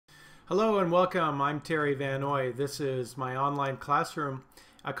Hello and welcome. I'm Terry VanNoy. This is my online classroom.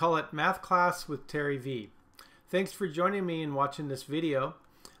 I call it Math Class with Terry V. Thanks for joining me and watching this video.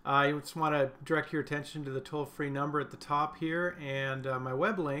 I just want to direct your attention to the toll-free number at the top here and my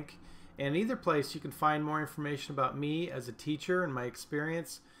web link. And either place you can find more information about me as a teacher and my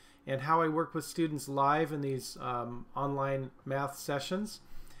experience and how I work with students live in these online math sessions.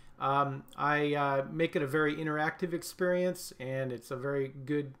 I make it a very interactive experience, and it's a very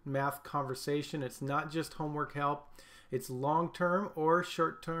good math conversation. It's not just homework help. It's long-term or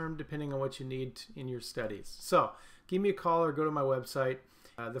short-term depending on what you need in your studies. So give me a call or go to my website.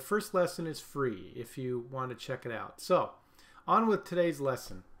 The first lesson is free if you want to check it out. So on with today's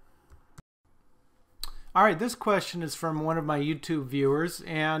lesson. Alright, this question is from one of my YouTube viewers,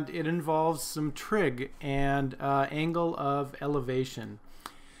 and it involves some trig and angle of elevation.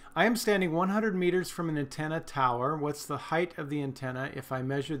 I am standing 100 meters from an antenna tower. What's the height of the antenna if I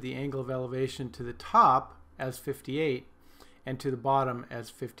measure the angle of elevation to the top as 58 and to the bottom as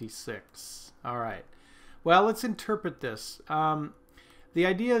 56? Alright, well, let's interpret this. The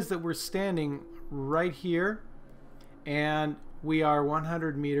idea is that we're standing right here and we are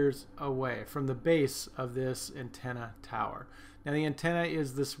 100 meters away from the base of this antenna tower. Now the antenna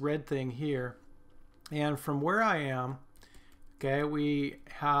is this red thing here, and from where I am, okay, we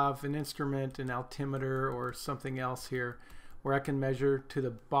have an instrument, an altimeter or something else here where I can measure to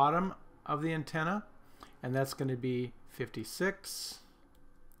the bottom of the antenna, and that's going to be 56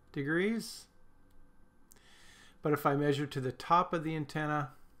 degrees. But if I measure to the top of the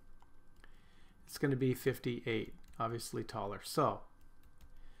antenna, it's going to be 58, obviously taller. So,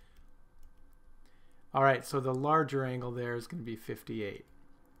 all right, so the larger angle there is going to be 58.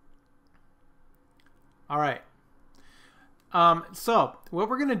 All right. So what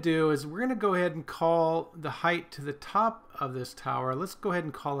we're going to do is we're going to go ahead and call the height to the top of this tower. Let's go ahead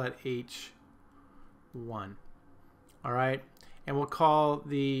and call that H1. All right. And we'll call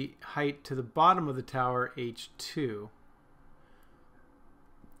the height to the bottom of the tower H2.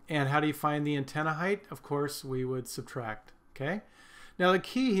 And how do you find the antenna height? Of course, we would subtract. Okay. Now the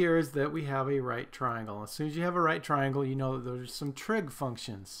key here is that we have a right triangle. As soon as you have a right triangle, you know that there's some trig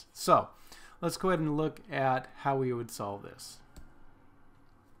functions. So let's go ahead and look at how we would solve this.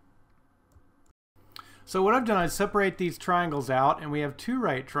 So what I've done is separate these triangles out, and we have two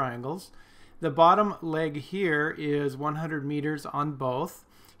right triangles. The bottom leg here is 100 meters on both.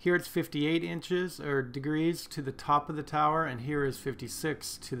 Here it's 58 inches or degrees to the top of the tower, and here is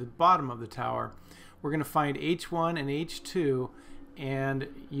 56 to the bottom of the tower. We're going to find H1 and H2 and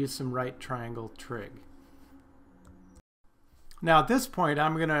use some right triangle trig. Now at this point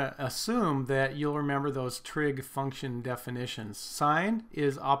I'm going to assume that you'll remember those trig function definitions. Sine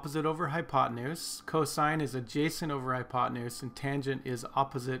is opposite over hypotenuse, cosine is adjacent over hypotenuse, and tangent is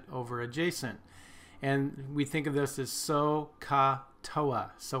opposite over adjacent. And we think of this as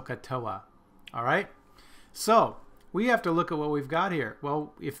SOHCAHTOA, SOHCAHTOA. Alright? So we have to look at what we've got here.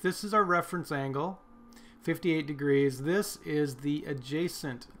 Well, if this is our reference angle, 58 degrees, this is the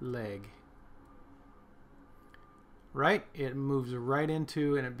adjacent leg. Right? It moves right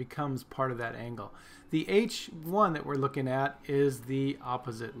into and it becomes part of that angle. The H1 that we're looking at is the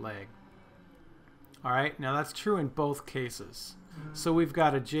opposite leg. Alright, now that's true in both cases. So we've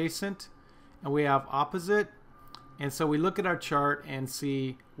got adjacent and we have opposite, and so we look at our chart and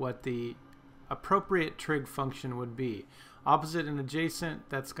see what the appropriate trig function would be. Opposite and adjacent,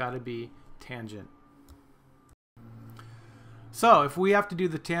 that's got to be tangent. So if we have to do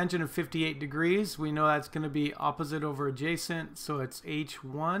the tangent of 58 degrees, we know that's going to be opposite over adjacent, so it's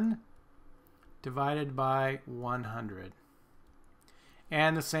H1 divided by 100.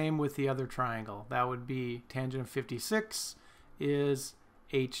 And the same with the other triangle. That would be tangent of 56 is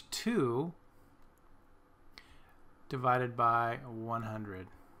H2 divided by 100.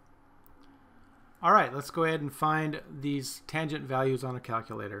 All right, let's go ahead and find these tangent values on a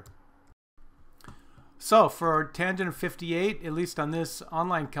calculator. So for tangent of 58, at least on this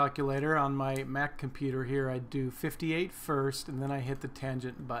online calculator on my Mac computer here, I do 58 first and then I hit the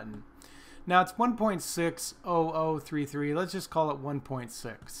tangent button. Now it's 1.60033. Let's just call it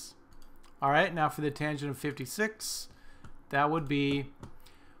 1.6. Alright, now for the tangent of 56, that would be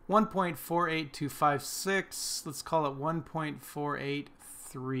 1.48256. Let's call it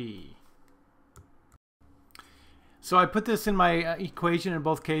 1.483. So I put this in my equation in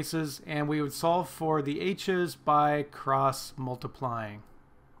both cases, and we would solve for the h's by cross multiplying.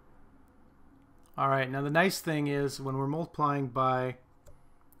 Alright, now the nice thing is when we're multiplying by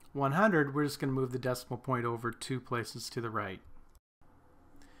 100, we're just going to move the decimal point over 2 places to the right.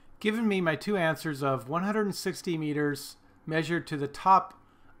 Given me my two answers of 160 meters measured to the top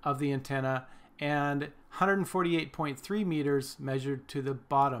of the antenna and 148.3 meters measured to the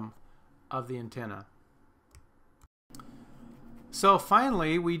bottom of the antenna. So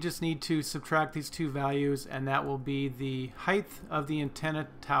finally, we just need to subtract these two values, and that will be the height of the antenna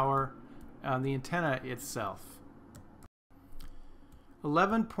tower on the antenna itself.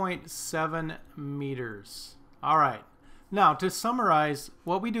 11.7 meters. All right. Now, to summarize,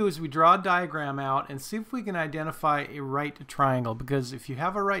 what we do is we draw a diagram out and see if we can identify a right triangle, because if you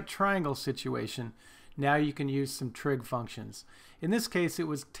have a right triangle situation, now you can use some trig functions. In this case, it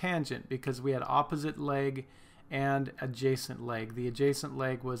was tangent because we had opposite leg and adjacent leg. The adjacent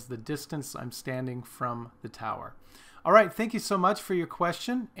leg was the distance I'm standing from the tower. All right, thank you so much for your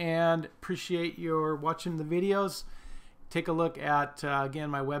question, and appreciate your watching the videos. Take a look at, again,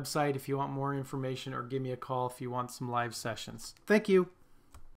 my website if you want more information, or give me a call if you want some live sessions. Thank you.